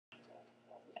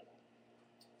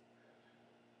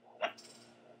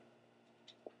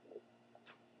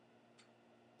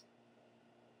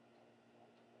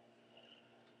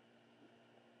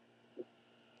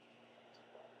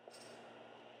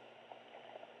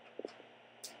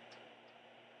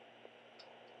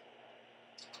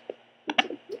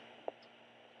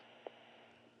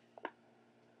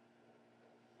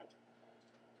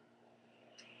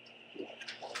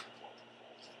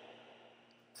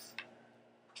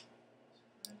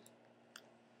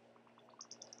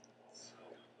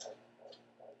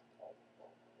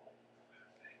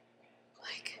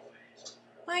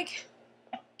Mike,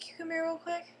 can you come here real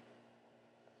quick?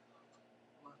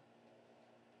 What?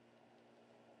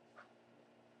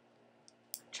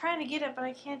 I'm trying to get it, but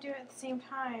I can't do it at the same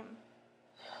time.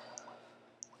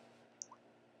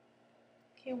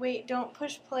 Okay, wait, don't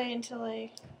push play until I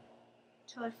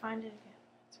find it again.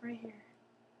 It's right here.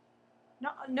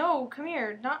 No, come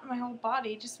here. Not my whole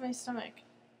body, just my stomach.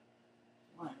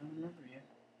 Why? I don't remember you.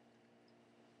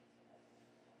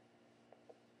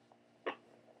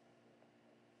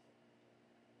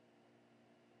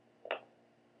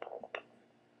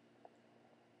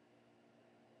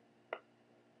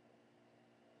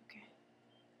 Okay.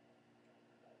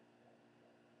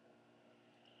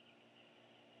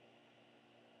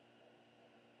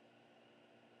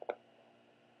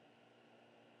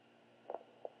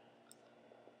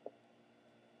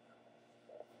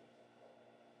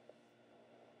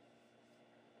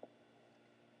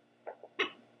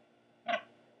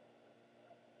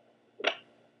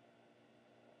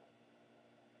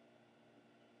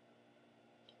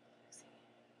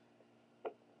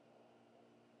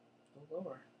 Go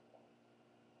lower.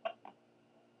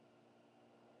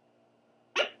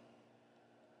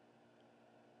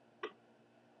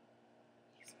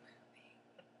 He's moving.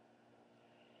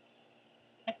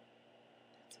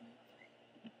 That's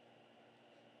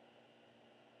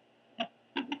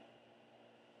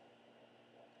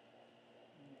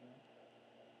moving.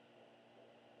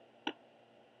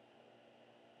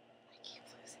 I keep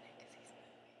losing it because he's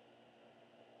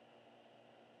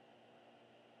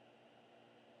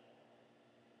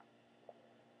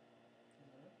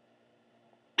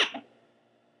moving.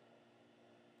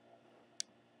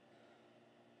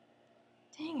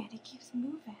 Dang it, he keeps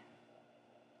moving.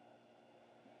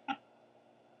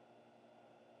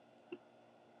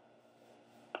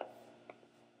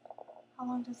 How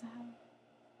long does it have?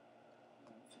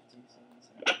 57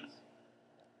 seconds.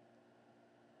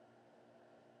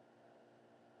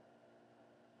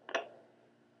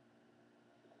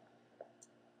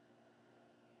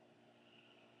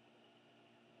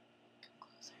 Come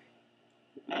closer.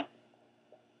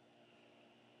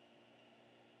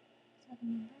 Is that a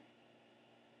number?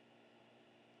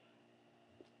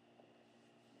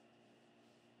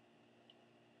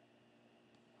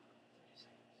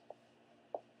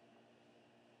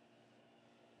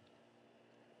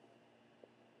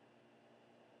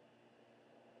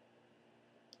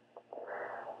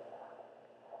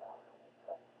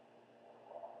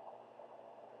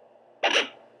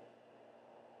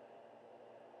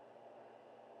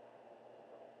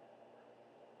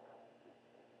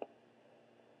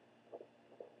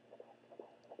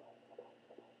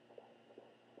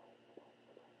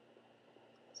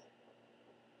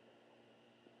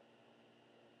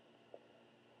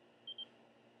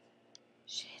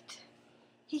 Shit.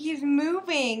 He keeps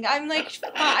moving. I'm like,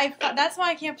 that's why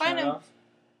I can't find Turn him. off.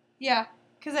 Yeah,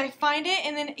 because I find it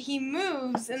and then he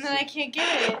moves and then I can't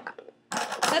get it.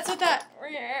 That's what that.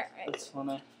 That's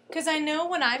funny. Because I know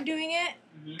when I'm doing it,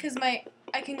 Mhm. because I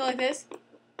can go like this.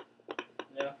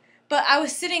 Yeah. But I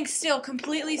was sitting still,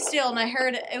 completely still, and I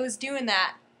heard it was doing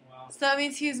that. Wow. So that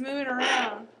means he was moving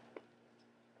around.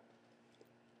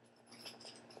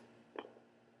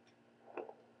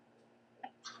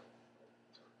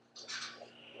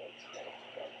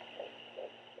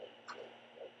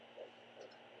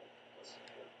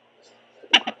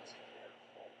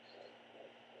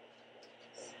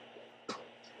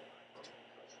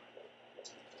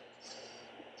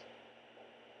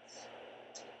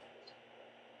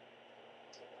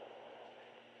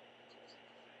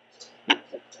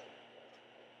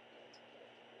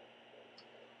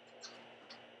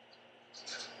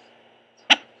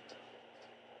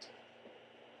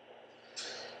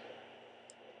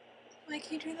 Mike,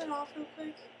 can you turn that off real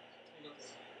quick?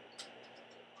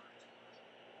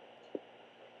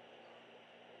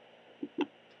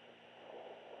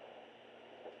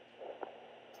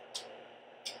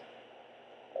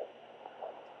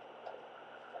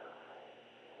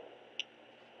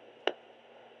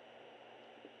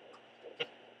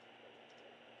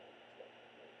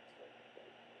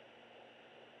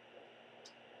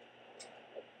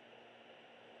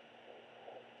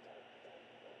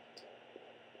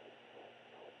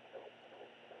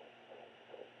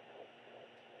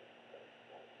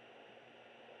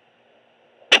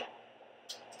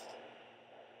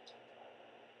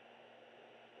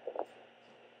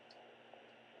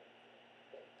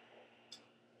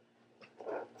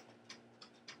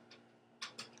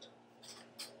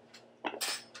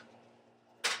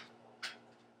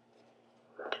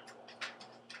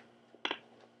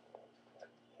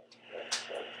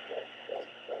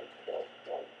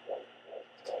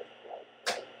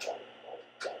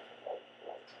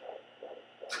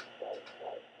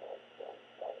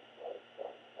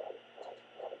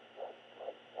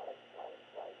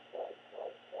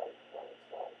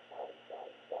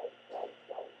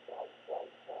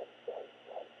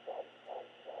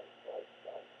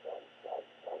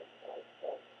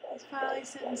 It's finally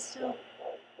sitting still. Love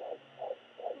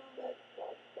it.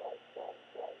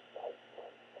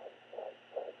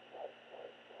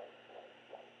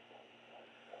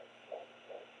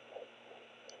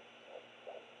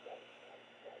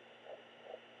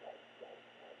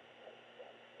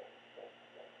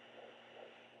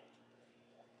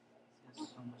 There's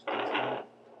so much detail.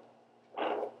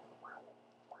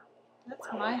 That's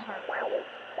my heart.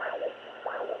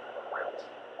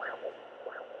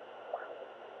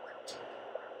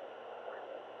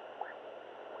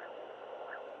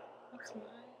 That's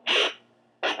mine.